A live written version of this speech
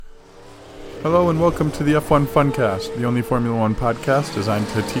Hello and welcome to the F1 Funcast, the only Formula One podcast designed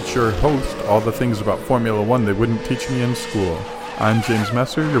to teach your host all the things about Formula One they wouldn't teach me in school. I'm James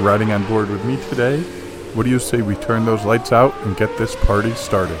Messer, you're riding on board with me today. What do you say we turn those lights out and get this party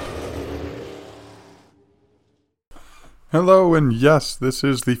started? Hello, and yes, this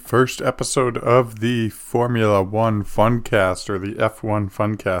is the first episode of the Formula One Funcast, or the F1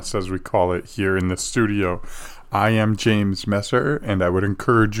 Funcast as we call it here in the studio. I am James Messer, and I would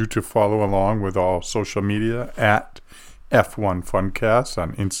encourage you to follow along with all social media at F1 Funcast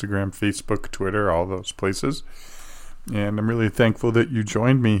on Instagram, Facebook, Twitter, all those places. And I'm really thankful that you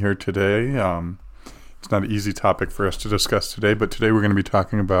joined me here today. It's not an easy topic for us to discuss today, but today we're going to be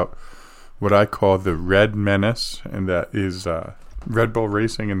talking about what I call the Red Menace, and that is Red Bull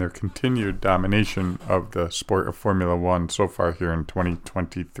Racing and their continued domination of the sport of Formula One so far here in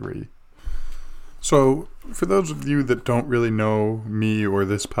 2023. So, for those of you that don't really know me or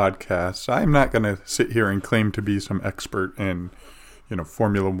this podcast, I'm not going to sit here and claim to be some expert in,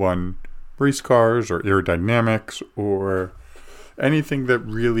 Formula One race cars or aerodynamics or anything that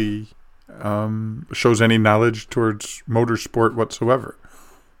really shows any knowledge towards motorsport whatsoever.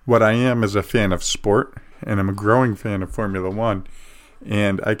 What I am is a fan of sport, and I'm a growing fan of Formula One,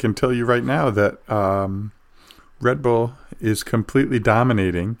 and I can tell you right now that Red Bull is completely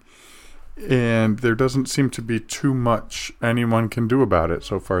dominating. And there doesn't seem to be too much anyone can do about it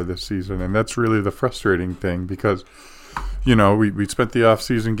so far this season. And that's really the frustrating thing because, we spent the off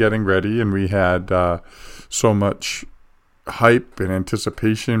season getting ready and we had so much hype and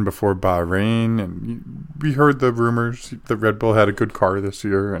anticipation before Bahrain. And we heard the rumors that Red Bull had a good car this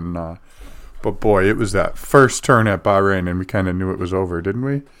year. And but boy, it was that first turn at Bahrain and we kind of knew it was over, didn't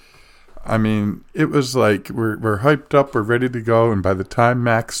we? I mean, it was like we're hyped up, we're ready to go, and by the time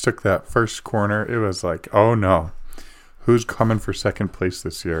Max took that first corner, it was like, oh no, who's coming for second place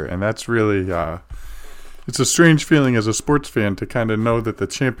this year? And that's really, it's a strange feeling as a sports fan to kind of know that the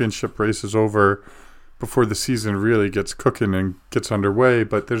championship race is over before the season really gets cooking and gets underway,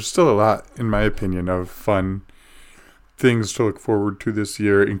 but there's still a lot, in my opinion, of fun things to look forward to this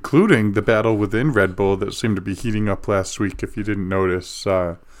year, including the battle within Red Bull that seemed to be heating up last week, if you didn't notice.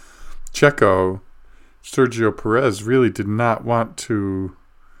 Checo, Sergio Perez, really did not want to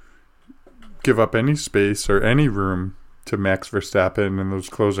give up any space or any room to Max Verstappen in those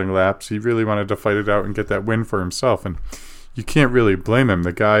closing laps. He really wanted to fight it out and get that win for himself, and you can't really blame him.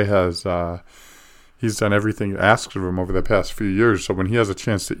 The guy has he's done everything asked of him over the past few years, so when he has a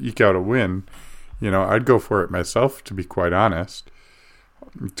chance to eke out a win, I'd go for it myself, to be quite honest.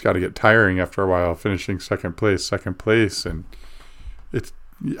 It's got to get tiring after a while finishing second place, and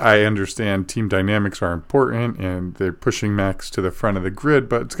I understand team dynamics are important and they're pushing Max to the front of the grid,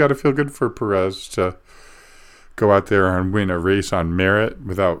 but it's got to feel good for Perez to go out there and win a race on merit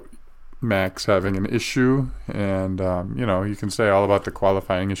without Max having an issue. And, you can say all about the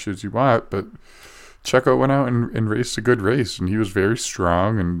qualifying issues you want, but Checo went out and raced a good race, and he was very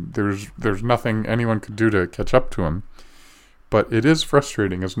strong, and there's nothing anyone could do to catch up to him. But it is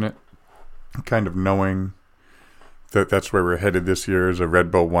frustrating, isn't it? Kind of knowing that's where we're headed this year, is a Red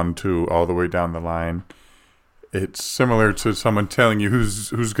Bull 1-2 all the way down the line. It's similar to someone telling you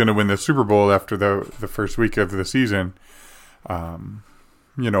who's going to win the Super Bowl after the first week of the season.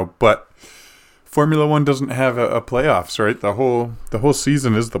 But Formula One doesn't have a playoffs, right? The whole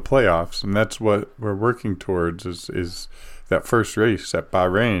season is the playoffs, and that's what we're working towards is that first race at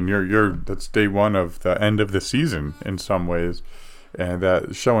Bahrain. That's day one of the end of the season in some ways, and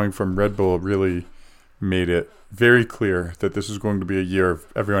that showing from Red Bull really made it very clear that this is going to be a year of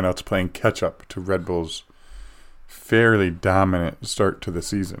everyone else playing catch-up to Red Bull's fairly dominant start to the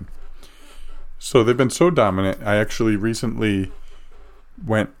season. So they've been so dominant, I actually recently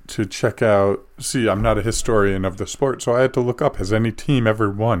went to check out, I'm not a historian of the sport, so I had to look up, has any team ever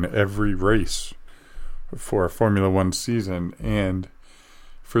won every race for a Formula One season? And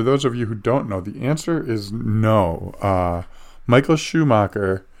for those of you who don't know, the answer is no. Michael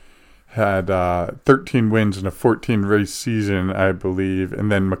Schumacher had 13 wins in a 14-race season, I believe. And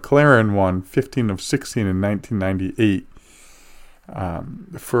then McLaren won 15 of 16 in 1998.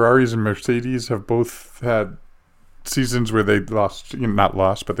 Ferraris and Mercedes have both had seasons where they not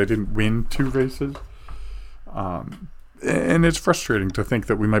lost, but they didn't win 2 races. And it's frustrating to think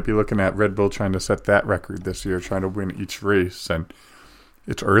that we might be looking at Red Bull trying to set that record this year, trying to win each race. And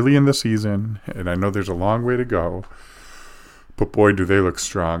it's early in the season, and I know there's a long way to go. But boy, do they look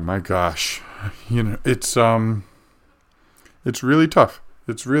strong. My gosh. It's really tough.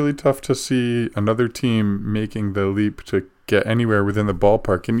 It's really tough to see another team making the leap to get anywhere within the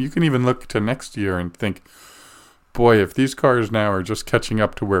ballpark. And you can even look to next year and think, boy, if these cars now are just catching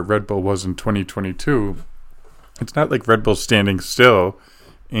up to where Red Bull was in 2022, it's not like Red Bull's standing still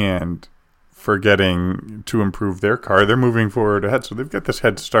and forgetting to improve their car. They're moving forward ahead. So they've got this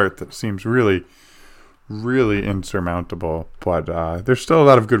head start that seems really, really insurmountable. But there's still a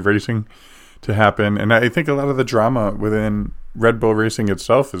lot of good racing to happen. And I think a lot of the drama within Red Bull racing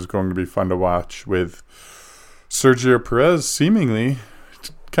itself is going to be fun to watch, with Sergio Perez seemingly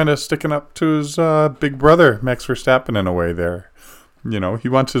kind of sticking up to his big brother, Max Verstappen, in a way there. You know, he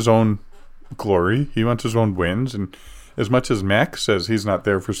wants his own glory. He wants his own wins. And as much as Max says he's not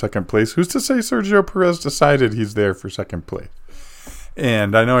there for second place, who's to say Sergio Perez decided he's there for second place?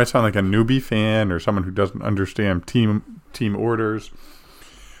 And I know I sound like a newbie fan or someone who doesn't understand team orders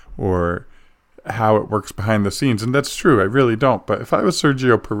or how it works behind the scenes. And that's true. I really don't. But if I was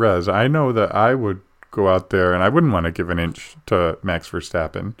Sergio Perez, I know that I would go out there and I wouldn't want to give an inch to Max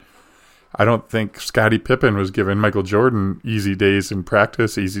Verstappen. I don't think Scottie Pippen was giving Michael Jordan easy days in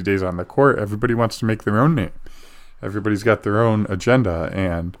practice, easy days on the court. Everybody wants to make their own name. Everybody's got their own agenda.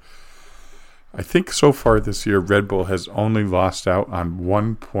 And I think so far this year, Red Bull has only lost out on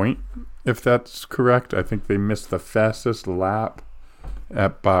 1 point, if that's correct. I think they missed the fastest lap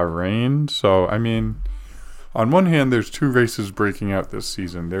at Bahrain. So, I mean, on one hand, there's two races breaking out this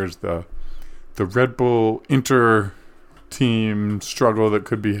season. There's the Red Bull inter-team struggle that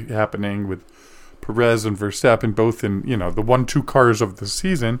could be happening with Perez and Verstappen both in, the 1-2 cars of the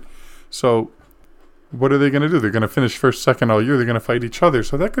season. So what are they going to do? They're going to finish first, second all year. They're going to fight each other.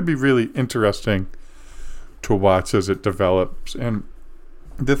 So that could be really interesting to watch as it develops. And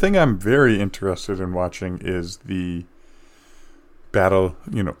the thing I'm very interested in watching is the battle,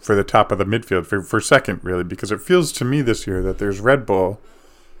 for the top of the midfield, for second, really, because it feels to me this year that there's Red Bull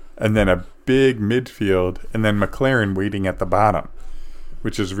and then a big midfield, and then McLaren waiting at the bottom,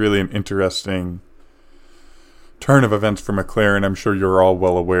 which is really an interesting turn of events for McLaren. I'm sure you're all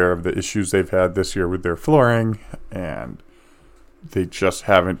well aware of the issues they've had this year with their flooring, and they just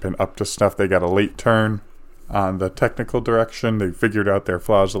haven't been up to snuff. They got a late turn on the technical direction. They figured out their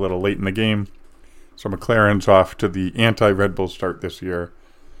flaws a little late in the game. So McLaren's off to the anti-Red Bull start this year.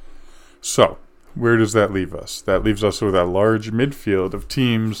 So where does that leave us? That leaves us with a large midfield of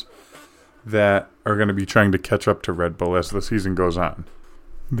teams that are going to be trying to catch up to Red Bull as the season goes on.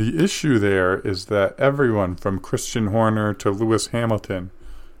 The issue there is that everyone from Christian Horner to Lewis Hamilton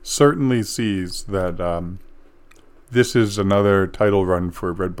certainly sees that this is another title run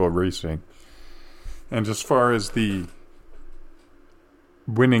for Red Bull Racing. And as far as the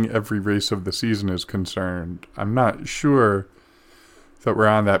winning every race of the season is concerned, I'm not sure that we're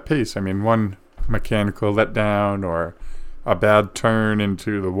on that pace. I mean, one mechanical letdown or a bad turn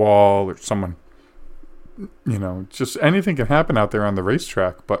into the wall or someone, just anything can happen out there on the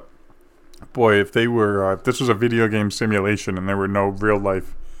racetrack. But boy, if this was a video game simulation and there were no real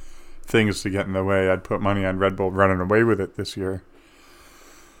life things to get in the way, I'd put money on Red Bull running away with it this year.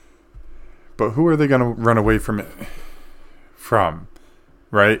 But who are they going to run away from?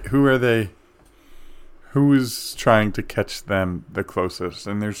 Right? Who are they? Who is trying to catch them the closest?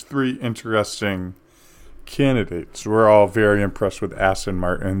 And there's three interesting candidates. We're all very impressed with Aston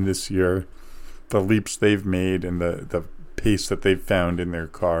Martin this year, the leaps they've made and the pace that they've found in their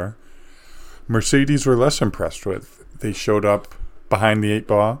car. Mercedes we're less impressed with. They showed up behind the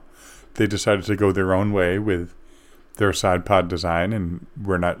 8-ball. They decided to go their own way with their side pod design, and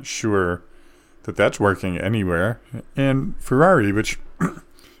we're not sure that that's working anywhere. And Ferrari, which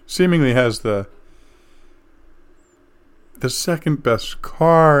seemingly has the second best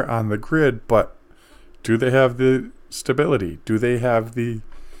car on the grid, but do they have the stability? Do they have the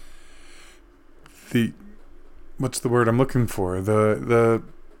what's the word I'm looking for? The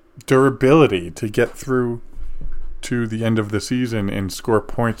durability to get through to the end of the season and score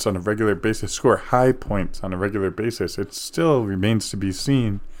points on a regular basis, score high points on a regular basis? It still remains to be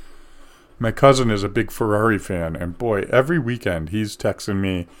seen. My cousin is a big Ferrari fan, and boy, every weekend he's texting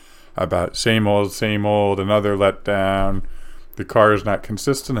me about same old, another letdown. The car is not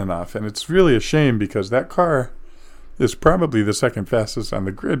consistent enough, and it's really a shame because that car is probably the second fastest on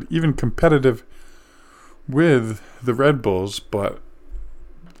the grid, even competitive with the Red Bulls, but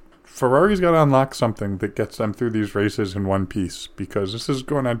Ferrari's got to unlock something that gets them through these races in one piece, because this is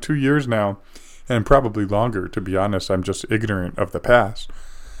going on 2 years now, and probably longer, to be honest. I'm just ignorant of the past.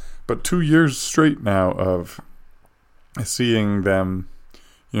 But 2 years straight now of seeing them,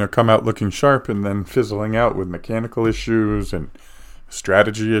 come out looking sharp and then fizzling out with mechanical issues and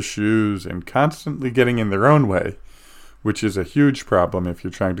strategy issues and constantly getting in their own way, which is a huge problem if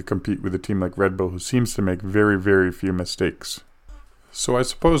you're trying to compete with a team like Red Bull, who seems to make very, very few mistakes. So I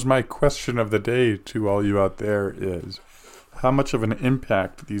suppose my question of the day to all you out there is, how much of an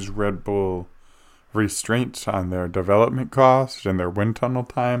impact these Red Bull restraints on their development costs and their wind tunnel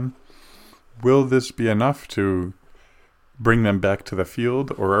time, will this be enough to bring them back to the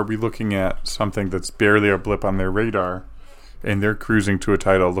field, or are we looking at something that's barely a blip on their radar and they're cruising to a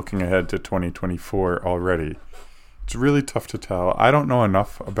title looking ahead to 2024 already? It's really tough to tell. I don't know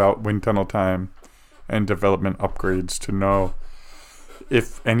enough about wind tunnel time and development upgrades to know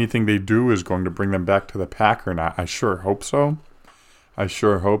if anything they do is going to bring them back to the pack or not. I sure hope so. I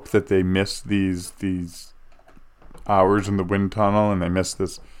sure hope that they miss these hours in the wind tunnel and they miss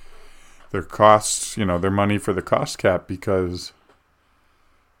their costs, their money for the cost cap, because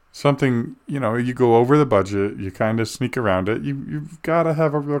something, you go over the budget, you kind of sneak around it, you've got to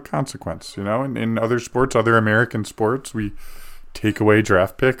have a real consequence, In other sports, other American sports, we take away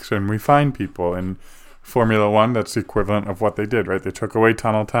draft picks and we fine people. In Formula One, that's the equivalent of what they did, right? They took away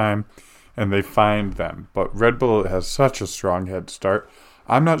tunnel time and they fined them. But Red Bull has such a strong head start.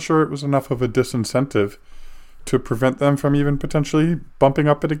 I'm not sure it was enough of a disincentive to prevent them from even potentially bumping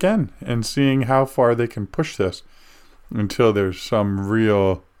up it again and seeing how far they can push this until there's some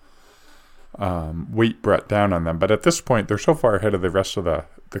real weight brought down on them. But at this point, they're so far ahead of the rest of the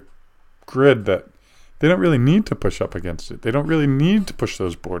grid that they don't really need to push up against it. They don't really need to push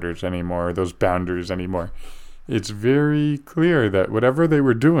those borders anymore, those boundaries anymore. It's very clear that whatever they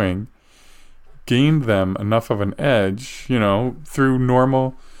were doing gained them enough of an edge, through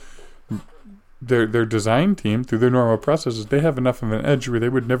normal, their design team, through their normal processes, they have enough of an edge where they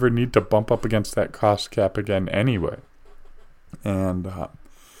would never need to bump up against that cost cap again anyway. And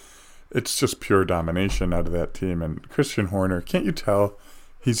it's just pure domination out of that team. And Christian Horner, can't you tell?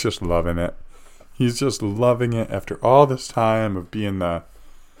 He's just loving it. He's just loving it after all this time of being I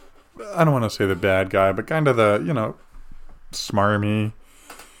don't want to say the bad guy, but kind of the, smarmy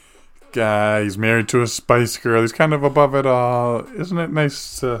guy. He's married to a Spice Girl. He's kind of above it all. Isn't it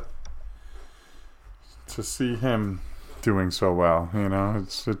nice to see him doing so well?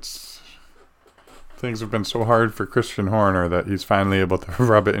 It's things have been so hard for Christian Horner that he's finally able to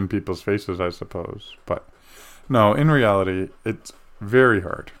rub it in people's faces, I suppose. But no, in reality, it's very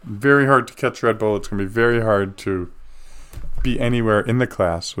hard to catch Red Bull. It's going to be very hard to be anywhere in the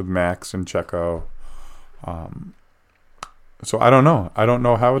class with Max and Checo. So I don't know. I don't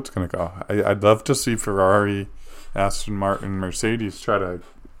know how it's going to go. I'd love to see Ferrari, Aston Martin, Mercedes try to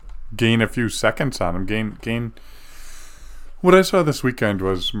gain a few seconds on him. Gain. What I saw this weekend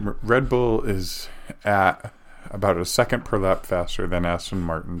was Red Bull is at about a second per lap faster than Aston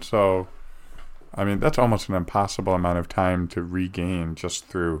Martin. So, that's almost an impossible amount of time to regain just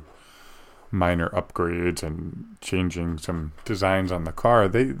through minor upgrades and changing some designs on the car.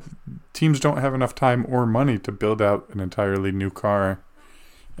 Teams don't have enough time or money to build out an entirely new car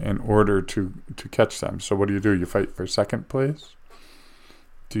in order to catch them. So what do? You fight for second place?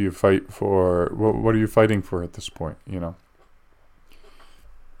 Do you fight for what are you fighting for at this point?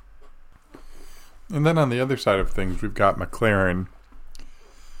 And then on the other side of things, we've got McLaren,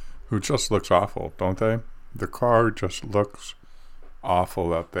 who just looks awful, don't they? The car just looks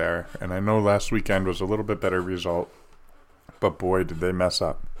awful out there. And I know last weekend was a little bit better result, but boy, did they mess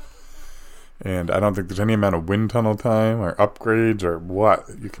up. And I don't think there's any amount of wind tunnel time or upgrades or what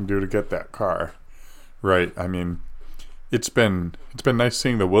you can do to get that car right. It's been nice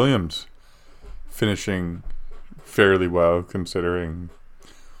seeing the Williams finishing fairly well, considering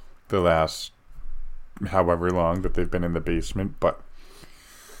the last however long that they've been in the basement. But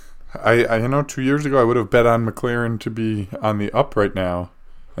I 2 years ago I would have bet on McLaren to be on the up right now,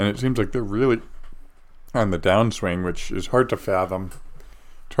 and it seems like they're really on the downswing, which is hard to fathom.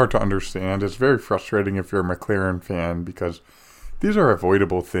 It's hard to understand. It's very frustrating if you're a McLaren fan, because these are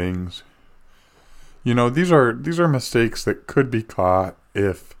avoidable things. These are mistakes that could be caught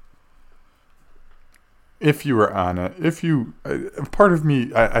if you were on it. Part of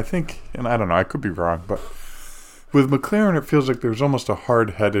me, I think, and I don't know, I could be wrong, but with McLaren, it feels like there's almost a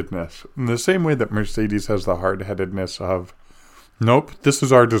hard-headedness. In the same way that Mercedes has the hard-headedness of, nope, this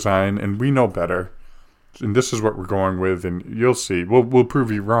is our design, and we know better, and this is what we're going with, and you'll see. We'll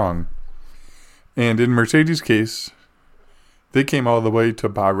prove you wrong. And in Mercedes' case, they came all the way to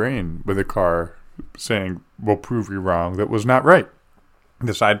Bahrain with a car saying, we'll prove you wrong. That was not right.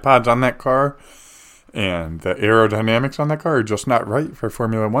 The side pods on that car and the aerodynamics on that car are just not right for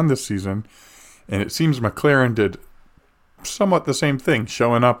Formula One this season. And it seems McLaren did somewhat the same thing,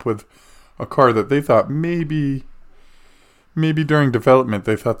 showing up with a car that they thought maybe during development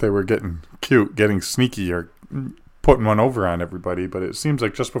they thought they were getting cute, getting sneaky, or putting one over on everybody. But it seems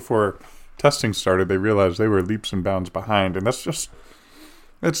like just before testing started, they realized they were leaps and bounds behind. And that's just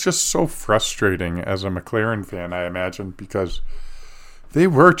It's just so frustrating as a McLaren fan, I imagine, because they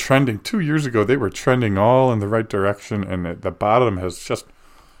were trending 2 years ago. They were trending all in the right direction, and the bottom has just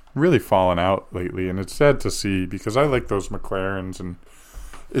really fallen out lately. And it's sad to see because I like those McLarens, and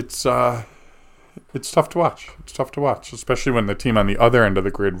it's tough to watch. It's tough to watch, especially when the team on the other end of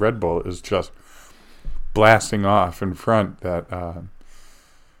the grid, Red Bull, is just blasting off in front. That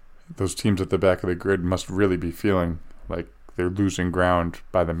those teams at the back of the grid must really be feeling like they're losing ground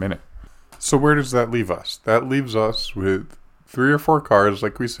by the minute. So where does that leave us? That leaves us with 3 or 4 cars,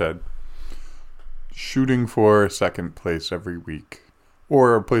 like we said, shooting for second place every week,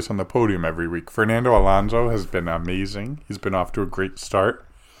 or a place on the podium every week. Fernando Alonso has been amazing. He's been off to a great start.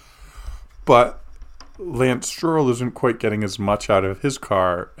 But Lance Stroll isn't quite getting as much out of his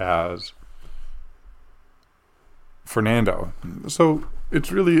car as Fernando. So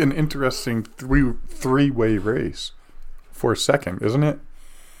it's really an interesting three-way race for second, isn't it?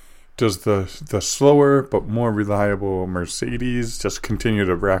 Does the slower but more reliable Mercedes just continue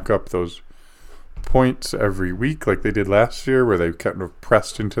to rack up those points every week like they did last year, where they kind of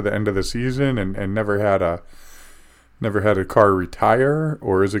pressed into the end of the season and never had a car retire?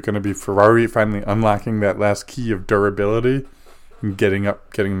 Or is it going to be Ferrari finally unlocking that last key of durability and getting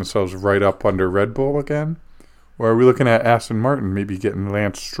themselves right up under Red Bull again? Or are we looking at Aston Martin maybe getting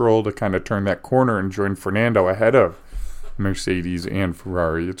Lance Stroll to kind of turn that corner and join Fernando ahead of Mercedes and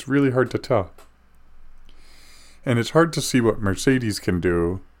Ferrari? It's really hard to tell. And it's hard to see what Mercedes can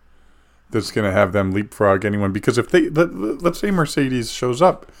do that's going to have them leapfrog anyone. Because if let's say Mercedes shows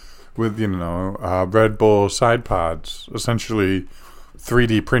up with, Red Bull side pods, essentially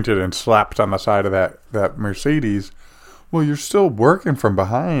 3D printed and slapped on the side of that Mercedes, well, you're still working from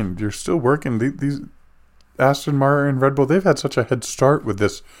behind. You're still working. These Aston Martin, Red Bull, they've had such a head start with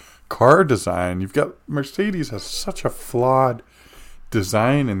this car design. You've got Mercedes has such a flawed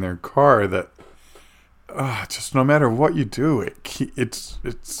design in their car that just no matter what you do, it's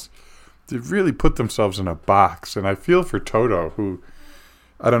they really put themselves in a box. And I feel for Toto, who,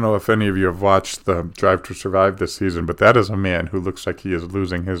 I don't know if any of you have watched the Drive to Survive this season, but that is a man who looks like he is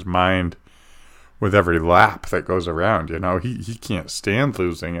losing his mind with every lap that goes around. He can't stand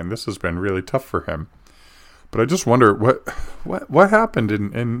losing, and this has been really tough for him. But I just wonder what happened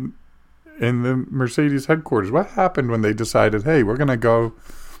in the Mercedes headquarters. What happened when they decided, hey, we're going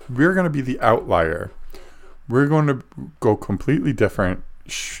to be the outlier. We're going to go completely different,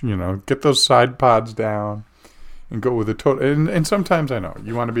 get those side pods down and go with a total. And sometimes I know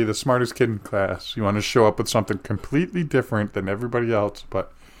you want to be the smartest kid in class. You want to show up with something completely different than everybody else.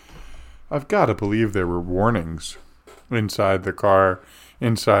 But I've got to believe there were warnings inside the car,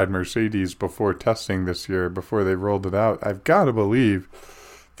 inside Mercedes before testing this year, before they rolled it out. I've got to believe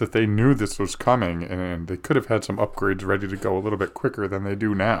that they knew this was coming, and they could have had some upgrades ready to go a little bit quicker than they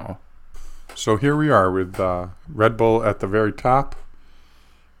do now. So here we are with Red Bull at the very top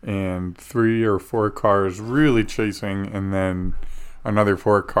and 3 or 4 cars really chasing, and then another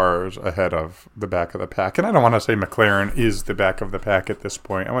 4 cars ahead of the back of the pack. And I don't want to say McLaren is the back of the pack at this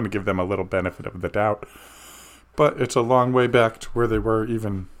point. I want to give them a little benefit of the doubt. But it's a long way back to where they were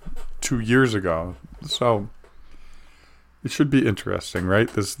even 2 years ago. So it should be interesting, right?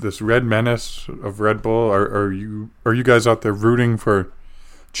 This red menace of Red Bull. Are you guys out there rooting for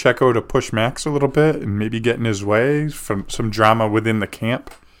Checo to push Max a little bit and maybe get in his way from some drama within the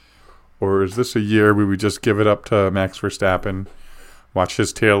camp? Or is this a year where we just give it up to Max Verstappen, watch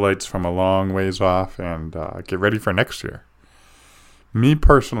his taillights from a long ways off, and get ready for next year? Me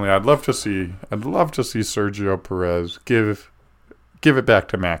personally, I'd love to see Sergio Perez give it back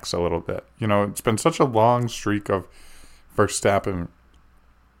to Max a little bit. It's been such a long streak of Verstappen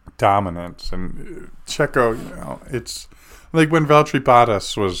dominance, and Checo, it's like when Valtteri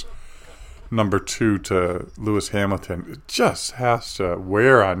Bottas was number 2 to Lewis Hamilton. It just has to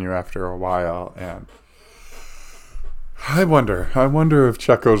wear on you after a while, and I wonder if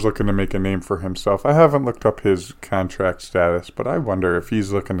Checo's looking to make a name for himself. I haven't looked up his contract status, but I wonder if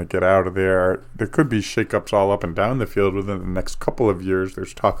he's looking to get out of there. There could be shakeups all up and down the field within the next couple of years.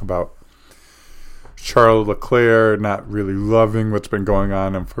 There's talk about Charles Leclerc not really loving what's been going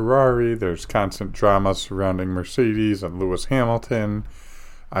on in Ferrari. There's constant drama surrounding Mercedes and Lewis Hamilton.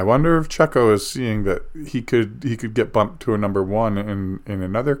 I wonder if Checo is seeing that he could get bumped to a number 1 in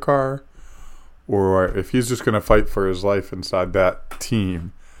another car, or if he's just going to fight for his life inside that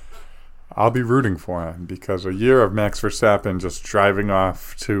team. I'll be rooting for him, because a year of Max Verstappen just driving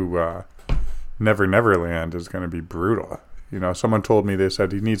off to Never Never Land is going to be brutal. Someone told me, they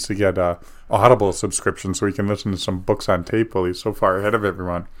said he needs to get a Audible subscription so he can listen to some books on tape while he's so far ahead of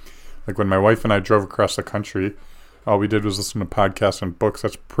everyone. Like when my wife and I drove across the country all we did was listen to podcasts and books.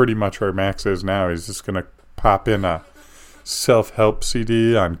 That's pretty much where Max is now. He's just going to pop in a self-help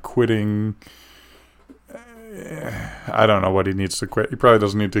CD on quitting. I don't know what he needs to quit. He probably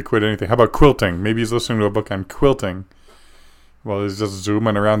doesn't need to quit anything. How about quilting? Maybe he's listening to a book on quilting while he's just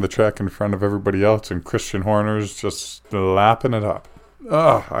zooming around the track in front of everybody else, and Christian Horner's just lapping it up.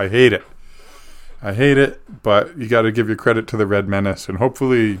 Oh, I hate it. I hate it, but you got to give your credit to the Red Menace, and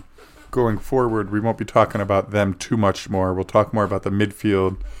hopefully going forward we won't be talking about them too much more. We'll talk more about the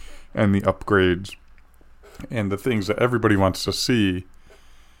midfield and the upgrades and the things that everybody wants to see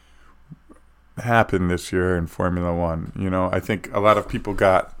happen this year in Formula One. You know, I think a lot of people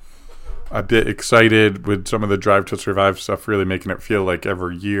got a bit excited with some of the Drive to Survive stuff, really making it feel like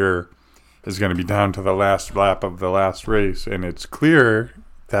every year is going to be down to the last lap of the last race, and it's clear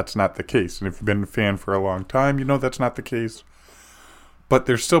that's not the case. And if you've been a fan for a long time, you know that's not the case. But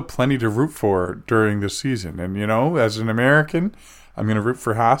there's still plenty to root for during the season. And, you know, as an American, I'm going to root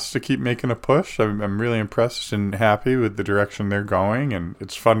for Haas to keep making a push. I'm really impressed and happy with the direction they're going, and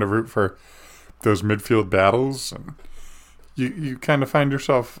it's fun to root for those midfield battles. And you kind of find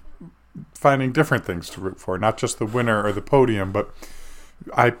yourself finding different things to root for, not just the winner or the podium, but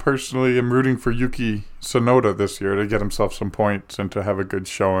I personally am rooting for Yuki Tsunoda this year to get himself some points and to have a good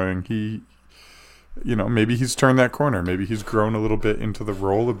showing. He, you know, maybe he's turned that corner. Maybe he's grown a little bit into the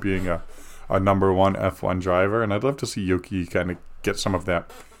role of being a number one F1 driver, and I'd love to see Yuki kind of get some of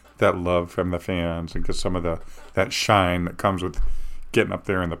that love from the fans and get some of that shine that comes with getting up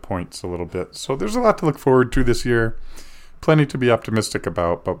there in the points a little bit. So there's a lot to look forward to this year. Plenty to be optimistic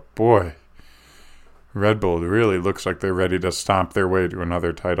about, but boy, Red Bull really looks like they're ready to stomp their way to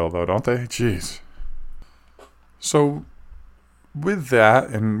another title, though, don't they? Jeez. So with that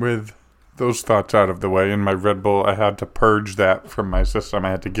and with those thoughts out of the way, and my Red Bull, I had to purge that from my system.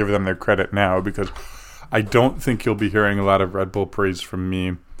 I had to give them their credit now, because I don't think you'll be hearing a lot of Red Bull praise from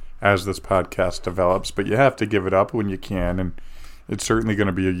me as this podcast develops, but you have to give it up when you can, and it's certainly going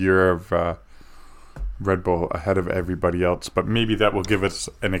to be a year of Red Bull ahead of everybody else, but maybe that will give us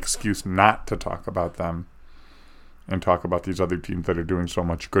an excuse not to talk about them and talk about these other teams that are doing so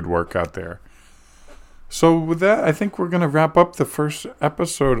much good work out there. So with that, I think we're going to wrap up the first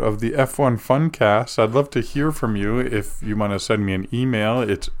episode of the F1 Funcast. I'd love to hear from you. If you want to send me an email,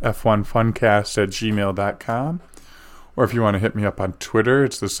 it's f1funcast@gmail.com. Or if you want to hit me up on Twitter,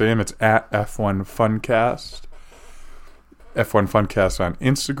 it's the same. It's at F1Funcast. F1 Funcast on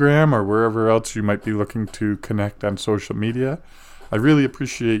Instagram or wherever else you might be looking to connect on social media. I really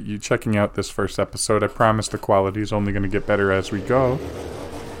appreciate you checking out this first episode. I promise the quality is only going to get better as we go.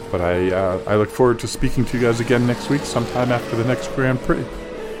 But I look forward to speaking to you guys again next week, sometime after the next Grand Prix.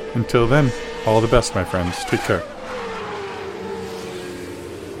 Until then, all the best, my friends. Take care.